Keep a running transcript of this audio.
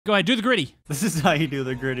Go ahead, do the gritty. This is how you do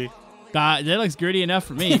the gritty. That looks gritty enough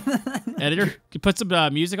for me. Editor, can you put some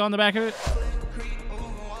music on the back of it?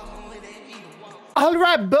 All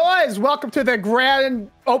right, boys, welcome to the grand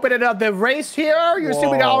opening of the race here. You see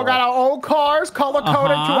we all got our own cars, color-coded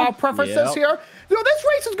to our preferences here. You know, this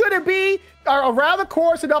race is going to be around the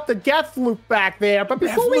course and up the death loop back there. But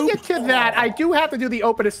before we get to that, I do have to do the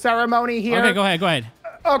opening ceremony here. Okay, go ahead, go ahead.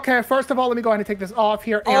 Okay, first of all, let me go ahead and take this off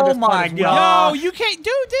here. Oh my god! No, you can't,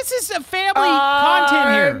 dude. This is a family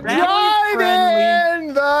content here.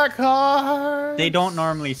 Driving the car. They don't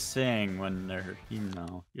normally sing when they're,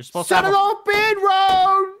 you're supposed to have an open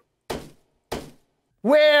road.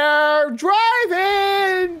 We're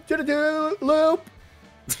driving to the loop.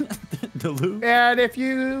 The loop. And if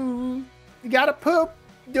you gotta poop,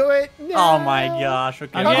 do it now. Oh my gosh!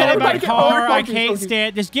 Okay. I'm getting my car. I can't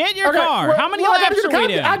stand. Just get in your car. How many laps are we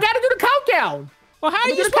doing? I gotta do the countdown. Well, how are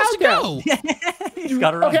you supposed to go? He's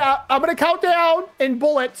gotta run. Okay, I'm gonna count down in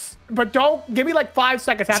bullets, but don't give me like 5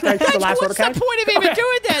 seconds after I shoot the last one. What's the point of even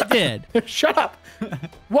doing that then? Shut up.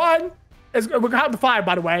 One is we're counting to 5,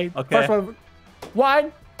 by the way. Okay. First one.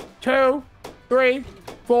 1, 2, 3,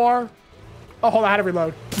 4. Oh, hold on, I had to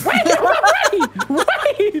reload. Wait!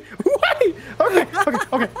 Okay.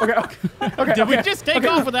 Did we just take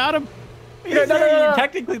off without him? Yeah, no.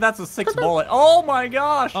 Technically, that's a 6 bullet. Oh my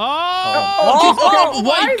gosh! Oh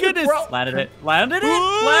my goodness! Landed it!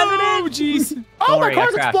 Oh, jeez! Oh, my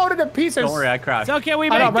car's exploded in pieces. Don't worry, I crashed. So can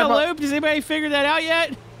we make the loop? Does anybody figure that out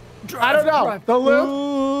yet? I don't know. The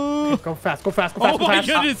loop. Go fast. Oh my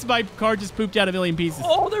goodness, my car just pooped out a million pieces.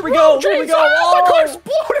 Oh, there we go. There we go. Oh, my car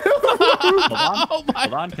exploded.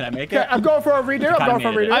 Hold on, can I make it? Okay, I'm going for a redo.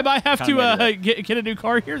 I might have to get a new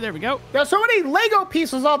car here. There we go. There's so many Lego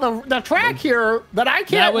pieces on the track here that I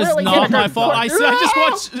can't really That was not my fault. I just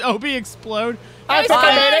watched OB explode. I think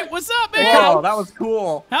I made it. What's up, man? Whoa, that was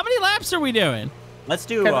cool. How many laps are we doing? Let's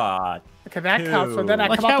do, okay, that counts. So then I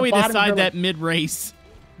like come how we bottom decide that mid-race.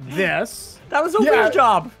 This. That was OB's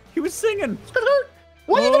job. He was singing.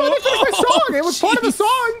 Well, you didn't finish my song. It was part of the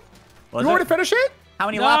song. You want to finish it? How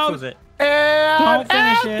many laps was it? And don't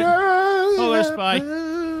finish it. Oh, there's Spy.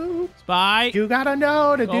 Spy. You gotta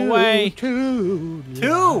know to do away. two.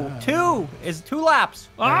 Two is 2 laps.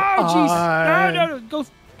 Oh, jeez. No. Go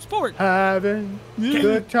sport. Having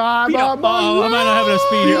good time. Oh, I'm not having a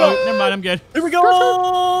speed here. Oh, never mind. I'm good. Here we go.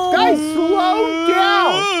 Guys, slow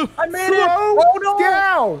down. I made slow it. Oh, no.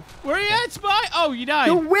 down. Where are you at, Spy? Oh, you died.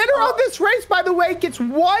 The winner of this race, by the way, gets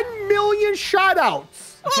 1 million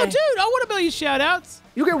shout-outs. Oh, dude, I want a million shout-outs.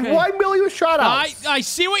 You get 1 million shout-outs. I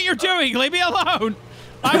see what you're doing. Leave me alone.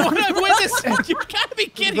 I want to win this. You gotta be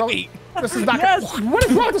kidding me. This is not What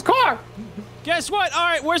is wrong with this car? Guess what? All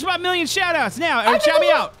right, where's my million shout-outs now? Eric, shout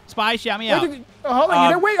me out. Spy, shout me out. Hold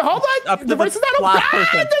on, wait, hold on. The race is not over.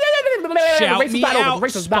 Shout me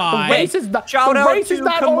out, Spy. The race is not Shout out to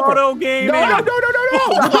Camodo Gaming. No.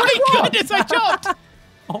 Oh my goodness, I jumped.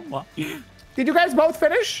 Oh my. Did you guys both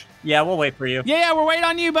finish? Yeah, we'll wait for you. Yeah, we're waiting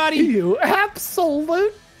on you, buddy. You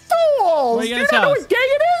absolute fools! What are you gonna Do you know tell what day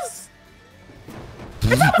it is?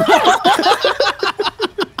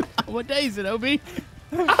 What day is it, Obi?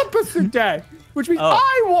 Opposite day, which means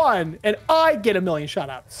I won, and I get 1 million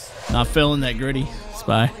shout-outs. Not feeling that gritty,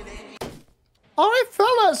 Spy. All right,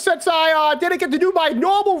 fellas, since I didn't get to do my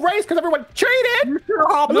normal race because everyone cheated.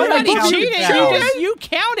 Nobody cheated. You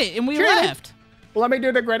counted, and we left. Well, let me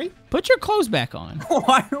do the gritty. Put your clothes back on.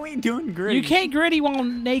 Why are we doing gritty? You can't gritty while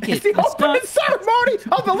naked. It's the opening ceremony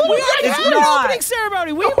of the little It's not opening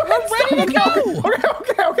ceremony. We're ready to go.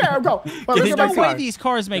 Okay, I'll go. Well, There's no way these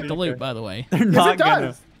cars make the loop, by the way. They're not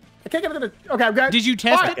gonna. I can't get it. Okay, I'm good. Did you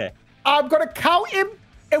test it? Okay. I'm gonna count in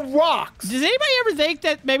rocks. Does anybody ever think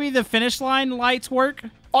that maybe the finish line lights work?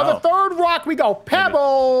 On the 3rd rock, we go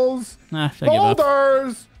pebbles,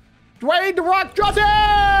 boulders. Dwayne the Rock Johnson!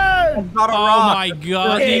 Not a rock. Oh my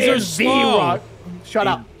god, these are slow. Rock. Shut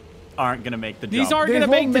up. Aren't gonna make the job. These aren't gonna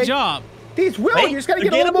make the job. These will. You just gotta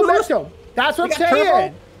get a little momentum. That's what I'm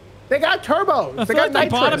saying. They got turbos. They got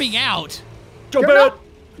nitrous. Bottoming out. Jump out.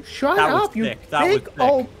 Shut up, you big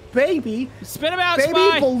old baby. Spin him out, Baby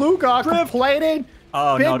Spy. beluga complaining.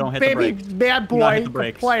 Oh, no, don't hit the brakes. Baby man boy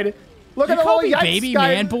complaining. Look at the little baby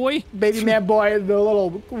man boy. Baby man boy, the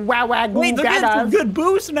little wag. Wait, look at some good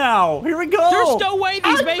boost now. Here we go. There's no way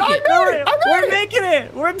these make it. We're making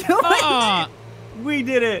it. We're doing it. We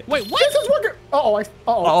did it. Wait, what? This is working. Oh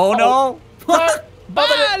no.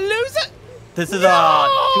 Bye, loser. This is a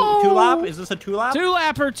 2 lap. Is this a 2 lap?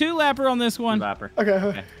 2-lapper on this one. 2-lapper.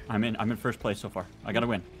 Okay. I'm in first place so far. I gotta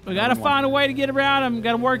win. We gotta find a way to get around him.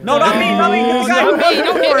 Gotta work. No, not me. Don't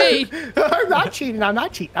hit me. I'm not cheating.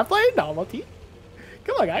 I'm playing normal team.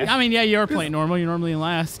 Come on, guys. I mean, yeah, you're playing normal. You're normally in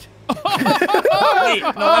last. Wait,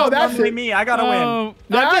 no, that's normally me. I gotta win.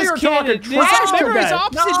 Now you're talking trash Remember, it's today.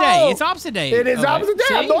 opposite day. It's opposite day. It is opposite day.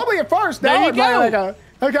 I'm normally at first. There Now you I'm playing go. like a...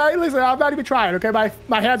 Okay, listen, I'm not even trying, okay?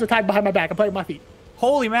 My hands are tied behind my back. I'm playing with my feet.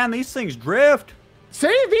 Holy man, these things drift. See,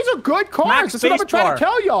 these are good cars. Max That's what I've been trying to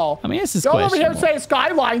tell y'all. I mean, this is y'all over here questionable. saying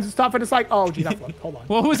skylines and stuff, and it's like, oh, geez, I flipped. Hold on.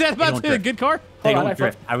 What was that They about? don't The drift. good car? They Hold on, don't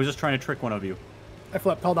drift. I was just trying to trick one of you. I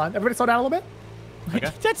flipped. Hold on. Everybody slow down a little bit.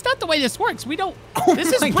 Okay. That's not the way this works. We don't. Oh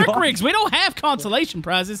This is my brick God. rigs. We don't have consolation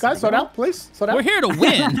prizes. Guys, slow down, please. Slow down. We're here to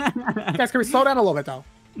win. Guys, can we slow down a little bit, though?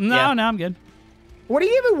 No, Yeah. no, I'm good. What do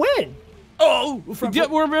you even win? Oh,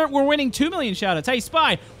 We're winning 2 million shout-outs. Hey,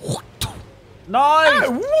 Spy. nice. Hey,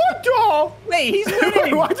 what the? Wait, he's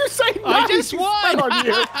winning. Why'd you say nice? I just He won. spit on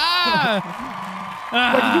you.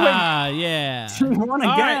 Yeah. You won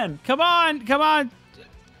All right, again. Come on,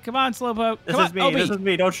 Slowpoke. This Come is on, me. Obi. This is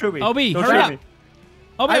me. Don't shoot me. OB, Don't hurry shoot up. me.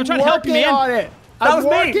 Obi, I'm trying to help you, working man. on it. That I'm was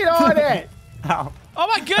me. working on it. Ow. Oh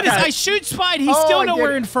my goodness, I shoot Spy. He's Oh, still I get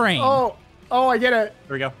nowhere it. in frame. Oh, I get it.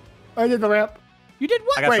 Here we go. I did the ramp. You did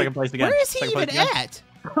what? I got Wait, second place again. Where is he Second place even again. at?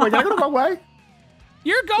 Wait, did I go the wrong way?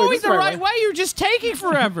 You're going this the way, right right? way. You're just taking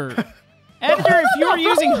forever. Editor, if you are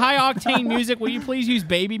using high octane music, will you please use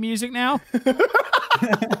baby music now?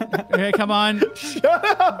 Okay, come on. Shut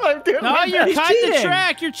up. I'm doing No, my you're best. cutting the cheating.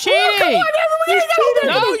 track. You're cheating. Oh, come on,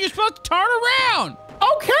 everybody. No, you're supposed to turn around.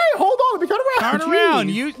 Okay, hold on. Let me turn around. Turn around.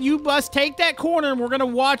 Jeez. You must take that corner, and we're gonna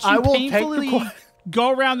watch I you will take the painfully corner. go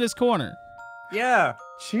around this corner. Yeah.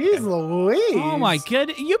 Jeez Louise. Oh my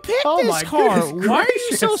goodness! You picked Oh this my car. goodness Why are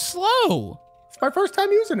you so gracious. slow? It's my first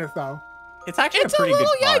time using it, though. It's actually It's a a pretty little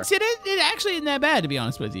good car. yikes. It actually isn't that bad, to be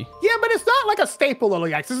honest with you. Yeah, but it's not like a staple little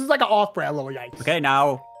yikes. This is like an off-brand little yikes. Okay,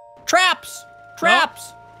 now traps.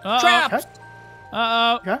 Traps. Uh-oh. Traps.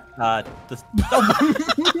 Uh-oh. Okay. This, Did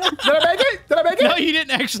I make it? Did I make it? No, you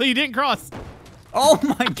didn't actually. You didn't cross. oh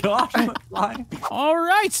my gosh. I'm flying. All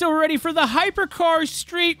right, so we're ready for the hypercar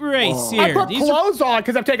street race here. I put These are- clothes on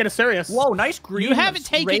because I'm taking it serious. Whoa, nice green. you haven't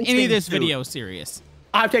taken any racing of this suit. video serious.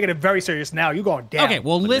 I'm taking it very serious now. You going down. Okay,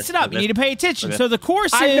 well, listen up. You need to pay attention. Look at So the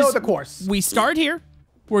course I is... know the course. We start here.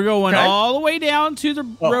 We're going Okay. all the way down to the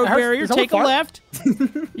road how's- barrier. is that Take a far? left.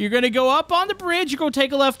 You're going to go up on the bridge. You're going to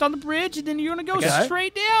take a left on the bridge, and then you're going to go Okay.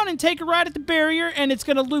 straight down and take a right at the barrier, and it's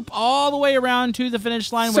going to loop all the way around to the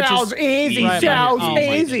finish line, which Sounds is... easy. right Sounds by here.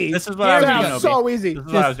 Oh, my easy. This is what I was doing, Sounds Obi. so easy. This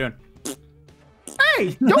is what I was doing.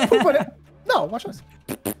 Hey, don't poop on it. No, watch this.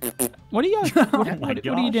 What are you... What are you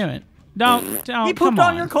gosh. doing? Don't He come pooped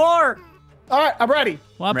on your car. All right, I'm ready.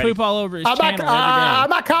 Well, I Ready. poop all over his I'm channel not, every day. I'm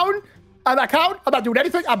not counting. I'm not counting. I'm not doing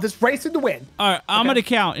anything. I'm just racing to win. All right, I'm gonna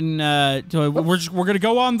count, and so we're gonna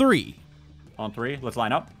go on 3. On 3, let's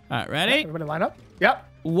line up. All right, ready? Everybody line up. Yep.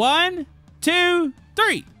 1, 2,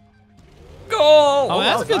 3. Go! Oh,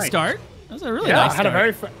 that's that a good was nice. start. That's a really Yeah, nice I had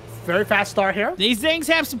start. a very fast start here. These things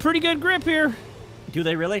have some pretty good grip here. Do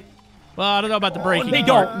they really? Well, I don't know about the braking. They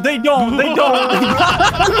part. don't. They don't. They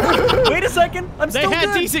don't. Wait a second. I'm They still had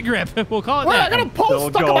good. decent grip. We'll call it Wait, I that. got a pole Still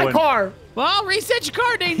stuck in my going. car. Well, reset your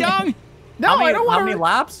car, ding dong. No, How many, I don't how want many to.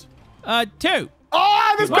 laps? 2.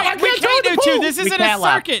 Oh, this Wait, I we can't can't do do the 2. pool. This We isn't a can't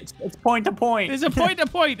lap. circuit. It's point to point. It's a point to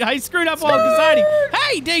point. I screwed up while deciding.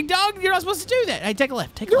 Hey, ding dong, you're not supposed to do that. Hey, take a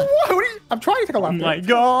left. Take a left. What? I'm trying to take a left. Oh my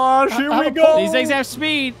gosh, here I we have a go. These things have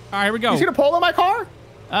speed. All right, here we go. You see the pole in my car?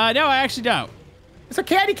 No, I actually don't. It's a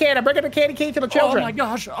candy cane. I'm bringing the candy cane to the Oh children. my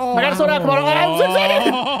gosh. Oh, I gotta slow down. Come on. I'm 6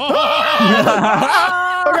 seconds.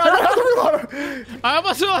 Oh, God, I have to reload. I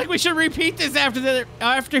almost feel like we should repeat this after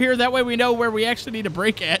here. That way we know where we actually need to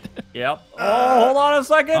brake at. Yep. Oh, hold on a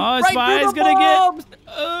second. Oh, right Spy's through the gonna bumps. get.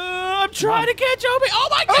 I'm trying to catch Obi. Oh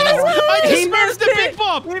my goodness! I He just missed missed the it. big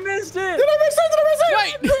bump. We missed it. Did I miss it? Did I miss it?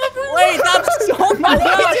 Wait. Wait, that's oh my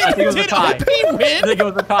gosh. I think it was a Did tie. Obi I win? think it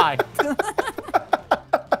was a tie.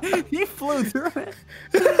 He flew through it.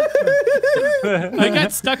 I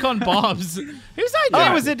got stuck on Bob's. Whose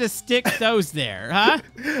idea was it to stick those there, huh?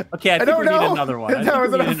 Okay, I I think don't we need know. another one. I That think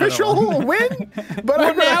was we an need another official one. win, but Well,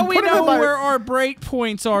 I'm gonna now we put it in know my- where our break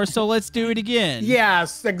points are, so let's do it again.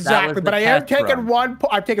 Yes, exactly. the But I am test taking run. one.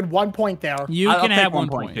 I've taken 1 point there. You I'll can take have 1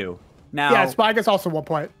 point point. too. Now, Yeah, Spy gets also 1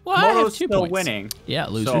 point. Well, I have Moto's 2 still points. winning. Yeah,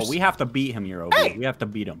 losers. So we have to beat him here, Obi. Hey! We have to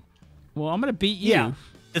beat him. Well, I'm gonna beat you. Yeah.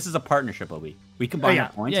 This is a partnership, Obi. We combine yeah. our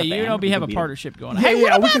points. Yeah, at the you end, and Obi we have can a beat him. partnership going. Yeah, Hey,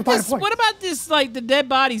 yeah, what we can about find this? a point. What about this? Like the dead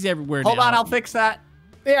bodies everywhere. Hold now? on, I'll fix that.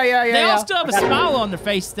 Yeah. They all still have a smile on their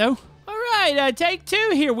face, though. All right, take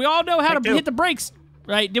 2 here. We all know how Take to 2. hit the brakes,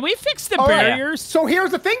 right? Did we fix the Oh, yeah. barriers? So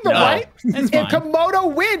here's the thing, though, No. right? That's If fine.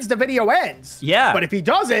 Camodo wins, the video ends. Yeah. But if he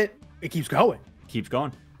does it, it keeps going. Keeps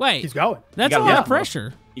going. Wait, Keeps going. that's You a gotta lot win. of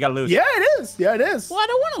pressure. You gotta lose. Yeah, it is. Yeah, it is. Well, I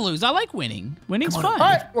don't want to lose. I like winning. Winning's fun. All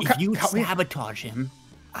right. Well, If you sabotage him,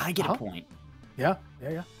 I get a point. Yeah.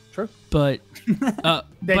 True. But you if don't I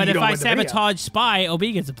win the video. sabotage Spy, OB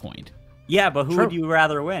gets a point. Yeah, but who True. would you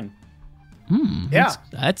rather win? Yeah.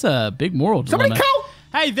 That's a big moral Somebody dilemma. count.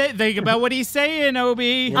 Hey, think about what he's saying, OB.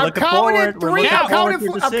 I'm counting three. I'm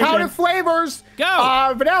counting flavors.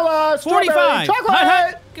 Go. Vanilla, strawberry, 45. chocolate. Hut,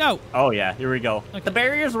 hut. Go. Oh yeah, here we go. Okay. The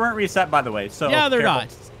barriers weren't reset, by the way. So Yeah, they're careful.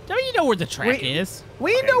 not. Don't you know where the track is?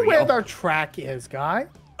 We Okay, know we where go. the track is, guy.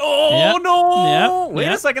 Oh Yep. no! Yep. Wait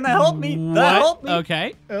Yep. a second, that helped me. What? That helped me.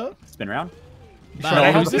 Okay. Spin around. Bye,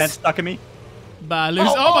 No, the losers. fence stuck in me. Bye,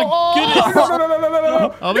 losers. Oh, my goodness.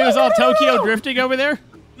 No. OB was all Tokyo drifting over there.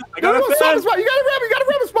 I got a Stop fence. the spy. You gotta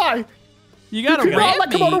ram a spy. You got You to cannot ram let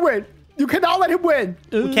me. Camodo win. You cannot let him win.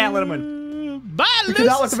 We can't let him win. Bye, You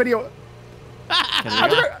cannot let losers. the video.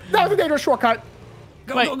 That was a dangerous shortcut.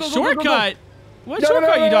 Wait, shortcut? What No,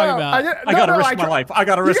 shortcut no, you no, talking no. about? I gotta risk my life. I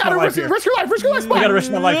gotta risk my life here. Risk your life. Risk your life, I spy. gotta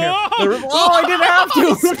risk my life here. No. Oh, I didn't have He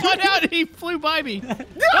to. spun out and he flew by me. What's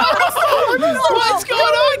going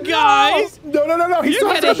on, guys? No. He You're still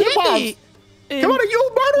has to gonna hit the hit bombs. me. Come on, you'll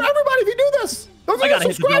murder everybody if you do this. Those I are your gotta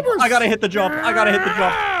hit the jump. subscribers. I gotta hit the jump. I gotta hit the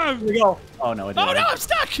jump. Here we go. Oh no, it didn't. Oh no, I'm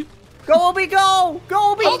stuck. Go, Obi, go!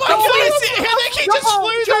 Go, Obi! Oh my go! goodness! I think he just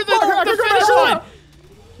flew through the finish line.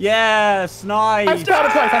 Yes, I nice.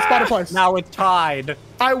 spotted place. Now it's tied.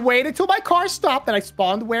 I waited till my car stopped and I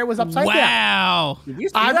spawned where it was upside down. Wow. Did you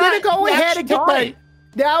see I'm that? gonna go You ahead and actually take got my. it.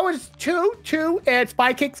 Now it's 2-2, and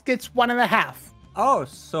Spy Kicks gets 1.5. Oh,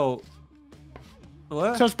 so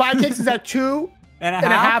what? So Spy Kicks is at 2.5 and a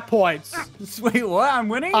half? points. Wait, what? I'm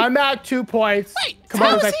winning? I'm at 2 points. Wait,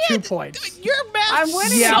 Camodo's how's at he 2 points. Your math I'm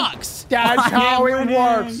winning. sucks. That's how it winning.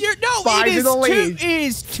 works. No, Spies in the lead. it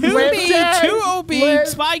is 2B, Listen, 2 OB, listen.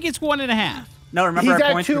 Spy gets 1.5. No, remember He's our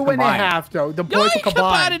at points were 2.5 combined. though. The No, points you were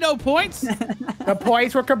combined. combined no points. The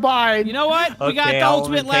points were combined. You know what? We got Okay, the I'll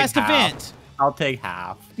ultimate only last take half. event. I'll take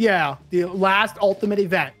half. Yeah, the last ultimate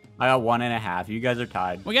event. I got 1.5. You guys are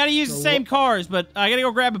tied. We got to use the same cars, but I got to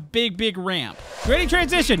go grab a big ramp. Ready,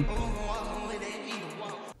 transition.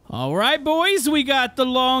 All right, boys, we got the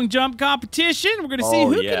long jump competition. We're going to see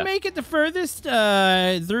who can make it the furthest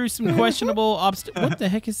through some questionable obstacles. What the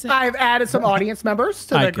heck is that? I've added some audience members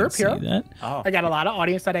to the I group can here. see that. Oh. I got a lot of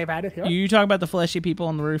audience that I've added here. You talking about the fleshy people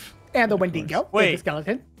on the roof? And the Wendigo. Wait. The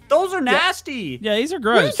skeleton. Those are nasty. Yeah, these are What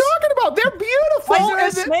are you gross. talking about? They're beautiful. Why is there a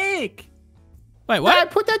and snake? Wait, I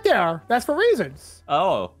what? put that there. That's for reasons.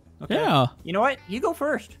 Oh. Okay. Yeah. You know what? You go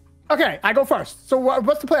first. Okay, I go first. So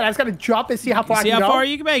what's the plan? I just got to jump and see how far See I can how go. far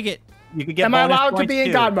you can make it. You could get Am I bonus allowed to points, be in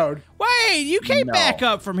too. God mode? Wait, you can't No. back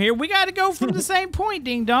up from here. We got to go from the same point,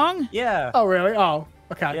 ding dong. Yeah. Oh, really? Oh,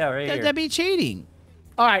 okay. Yeah, right here. That'd be cheating.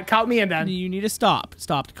 All right, count me in then. You need to stop.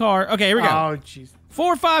 Stop the car. Okay, here we go. Oh, jeez.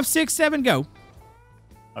 4, 5, 6, 7, go.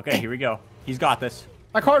 Okay, here we go. He's got this.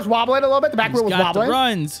 My car's wobbling a little bit. The back He's wheel was got the wobbling.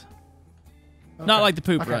 runs. Not like the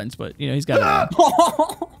poop runs, but you know he's got it. Run.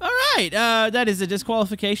 All right, that is a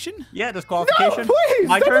disqualification. Yeah, No, disqualification. please.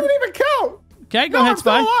 My That turn. doesn't even count. Okay, go No, ahead, I'm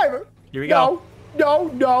still Spy. alive. Here we go. No,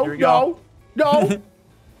 Here we go. no. Okay,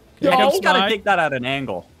 I go, just gotta Spy. take that at an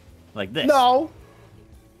angle, like this. No.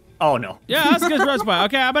 Oh no. Yeah, that's a good run, Spy.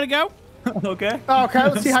 Okay, I'm gonna go. Okay. Okay,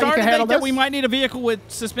 let's see how you Starting can to handle think that this. we might need a vehicle with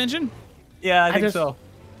suspension. Yeah, I think just- so.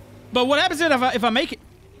 But what happens if I make it?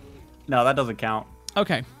 No, that doesn't count.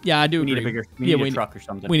 Okay, yeah, I do We need a agree. bigger. We need a truck or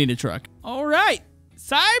something. We need a truck. All right,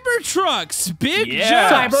 Cybertrucks, big Yeah.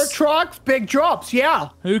 jumps. Cyber trucks, big jumps, yeah.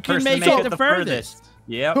 Who can Person make it the furthest?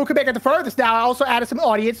 Yep. Who can make it the furthest? Now, I also added some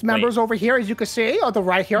audience members over here, as you can see, on the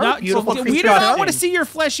right here. No, Beautiful we creatures. do not Disgusting. want to see your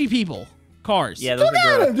fleshy people. Cars. Yeah, those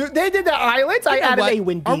are gross. They did the islands. I You know added what? a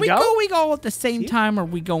Wendigo. Are we going all at the same time, or are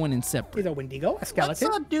we going in separate? There's a Wendigo, a Let's skeleton,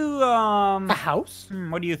 not do a house,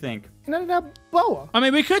 What do you think? and then a boa. I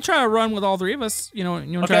mean, we could try a run with all three of us. You want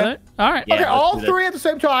to try Okay. that? All right. Yeah, Okay, let's all do that. three at the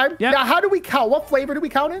same time. Yeah. Now, how do we count? What flavor do we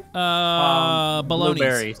count in? Bologna.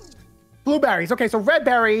 Blueberries. Blueberries. Okay, so red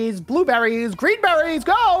berries, blueberries, green berries,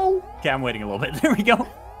 go! Okay, I'm waiting a little bit. There we go.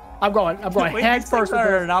 I'm going Wait, head these first. things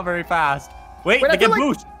are not very fast. Wait, Wait, I they get feel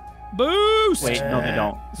like- boost. Boost. Wait, no, they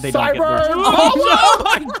don't. They don't get Cyber- boost. Oh,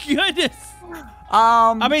 my goodness.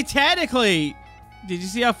 Um. I mean, technically, did you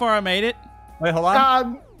see how far I made it? Wait, hold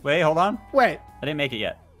on. Wait, hold on. Wait, I didn't make it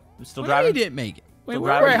yet. I'm still Well, driving. you didn't make it. Wait, Still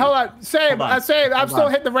where driving. are wait, you? hold on. Same, Hold on. same. I'm Hold still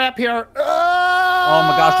on. hitting the ramp here. Oh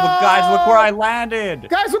my gosh, look, guys, look where I landed.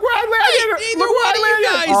 Guys, look where I landed! Neither Look where one of I you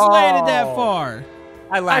landed! guys landed Oh. that far.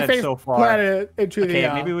 I landed face so far. planted into Okay,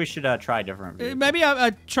 the. maybe we should try different. vehicles. Maybe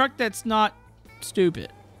a truck that's not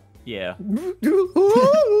stupid. Yeah.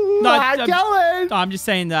 Ooh, I'm I'm- going. I'm just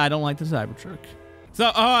saying that I don't like the Cybertruck.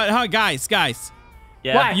 So, guys,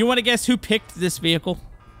 Yeah. Why? You want to guess who picked this vehicle?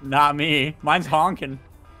 Not me. Mine's honking.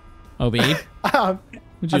 OB, would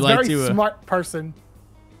you A like very to? smart person.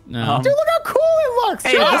 No. Dude, look how cool it looks.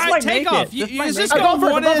 Hey, Shut this up. All right, might take make off. it. You This might just make go it. Go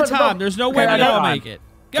one first, at go a first, time. go. There's no way Okay, we're gonna on. make it.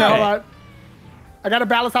 Go. Okay, Okay. hold on. I gotta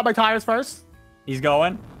balance out my tires first. He's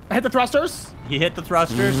going. I hit the thrusters. He hit the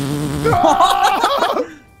thrusters.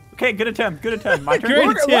 Okay, good attempt. Good attempt. My turn. Great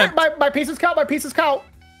Look, attempt. my pieces count. My pieces count.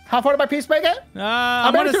 How far did my piece make it?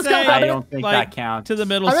 I'm ready gonna to say scout. I don't think like that counts. to the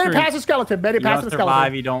middle I made it screen. past the skeleton. Made it You past don't the survive.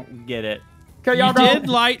 skeleton. You don't get it. Okay, You y'all go. did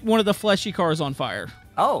light one of the fleshy cars on fire.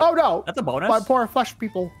 Oh. Oh no. That's a bonus. My poor flesh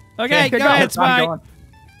people. Okay, go go. ahead, I'm Spike. going.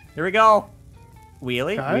 Here we go.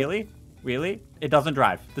 Wheelie, Okay. wheelie, wheelie. It doesn't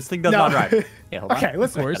drive. This thing does No. not drive. Okay, hold on. Okay, Of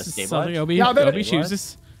listen. course, Gotta this is stabilize. something Obi, Yeah, Obi that-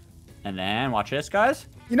 chooses. And then watch this, guys.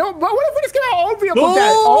 You know what if we just get our own vehicle Boom!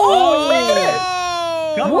 dead? Oh, look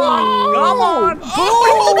at it. Come Whoa! on. Come on.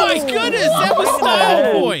 Oh my goodness, that was Whoa!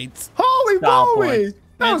 style points. Holy Style moly. points.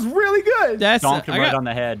 That was really good. That's Donked him I right got, on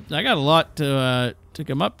the head. I got a lot to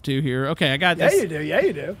come up to here. Okay, I got Yeah, this. you do. Yeah,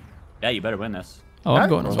 you do. Yeah, you better win this. Oh, I'm Okay,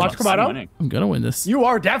 going to let's win. watch Camodo. Winning. I'm gonna win this. You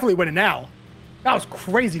are definitely winning now. That was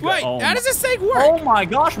crazy good. Wait, Oh how my- does this thing work? Oh my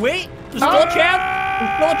gosh, wait. There's still a chance.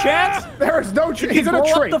 There's still a chance. There is no Did He's he in a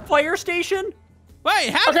blow tree. up the fire station? Wait,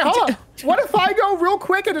 how? Okay, hold on. What if I go real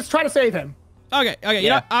quick and just try to save him? Okay, you know,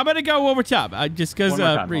 Yeah. I'm gonna go over top, just because One more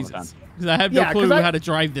time, one more reasons. Because I have no Yeah, clue 'cause I- how to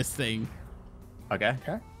drive this thing. Okay.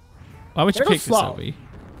 Okay. Why would you It'll pick this, slow. Obi?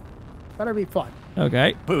 That'll be fun.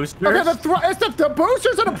 Okay. Boosters. Okay, the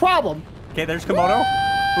boosters are the problem. Okay, there's Camodo. Okay,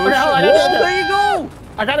 hold on, I Whoa, gotta- there you go.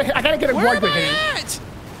 I gotta get him Where one am good I hit. at?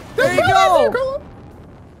 There you There's go. my vehicle.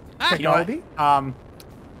 Ah, You know what?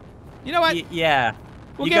 you know what? Yeah.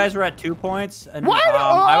 We'll You give- guys were at 2 points, and What?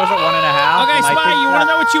 I was at 1.5. Okay, and I Spy, think you want to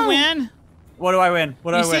know that- what you win? What do I win?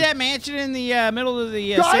 What do You I see win? that mansion in the middle of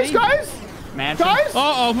the Guys, city? guys, Mansion? guys.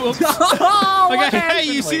 Oh, Oh, okay. what Hey,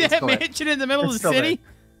 mansion? you see Wait, it's that still there. mansion in the middle It's of the still city?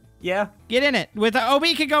 Yeah. Get in it. With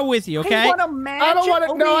Obi can go with you, I okay? want a mansion. I don't want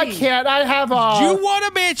to. No, I Obi. can't. I have a. You want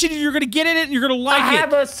a mansion, and you're gonna get in it, and you're gonna I like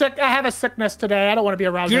have it. I have a sickness today. I don't want to be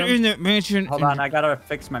around Get him. in that mansion. Hold and on, I gotta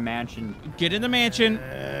fix my mansion. Get in the mansion.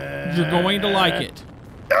 You're going to like it.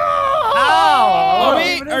 Oh!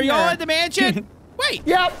 Obi, are y'all in the mansion? Wait,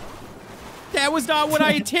 Yep. that was not what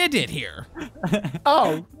I intended here.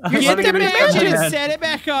 Oh. Let Get me the give it a mansion second. and set it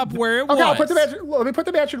back up where it Okay, was. I'll put the mansion. Let me put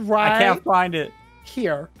the mansion right I can't find it.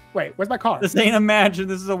 here. Wait, where's my car? This ain't a mansion.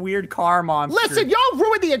 This is a weird car monster. Listen, y'all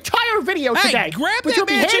ruined the entire video Hey, today. grab With that your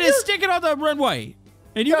mansion and behavior. stick it on the runway.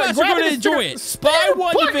 And you Yeah, guys are grab going it to and stick enjoy it- it. stick Spy it-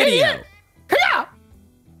 won put the it video. here. Yeah.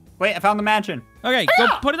 Wait, I found the mansion. Okay, go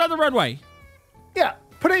Yeah. put it on the runway. Yeah.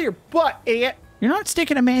 Put it in your butt, idiot. You're not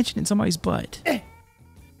sticking a mansion in somebody's butt. Can't-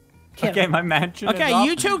 Okay, my mansion is Okay, up.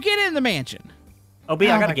 you two get in the mansion. Oh, B,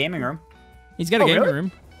 I Oh got my- a gaming room. He's got a Oh, gaming really?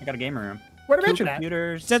 room. I got a gaming room. Where the 2 mansion at?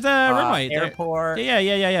 computers. It's at the runway. there. Airport.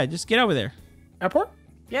 Yeah. Just get over there. Airport?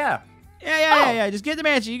 Yeah. Yeah. Just get the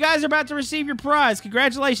mansion. You guys are about to receive your prize.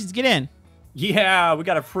 Congratulations. Get in. Yeah, we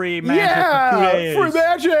got a free mansion for 2 Yeah. days. Free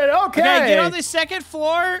mansion. Okay. Okay, get on the second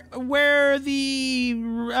floor where the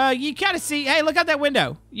you kind of see. Hey, look out that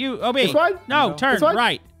window. You, OB. This one? No, No. turn This one?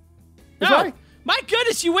 right. This No, way? my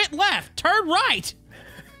goodness, you went left. Turn right.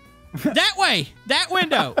 That way. That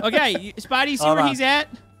window. Okay, Spidey, you see Hold where on. he's at?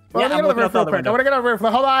 Well, Yeah, let me I'm get on the looking roof out the real other quick. I window. want to get on the roof.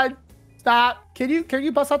 Hold on. Stop. Can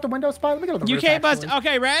you bust out the window, Spy? Let me get on the You roof. can't bust. actually.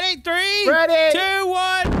 Okay, ready? 3, Ready. 2,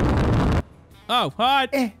 1. Oh, hard.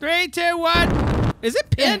 Eh. 3, 2, 1. Is it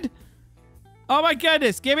pinned? Oh my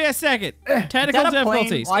goodness! Give me a second. Is Technical that a plane?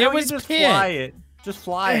 difficulties. Why It don't was you just pinned. fly it? Just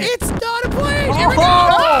fly it. It's not a plane. Here we go.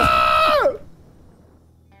 Ah!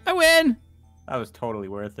 I win. That was totally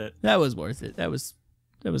worth it. That was worth it. That was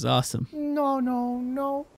awesome. No.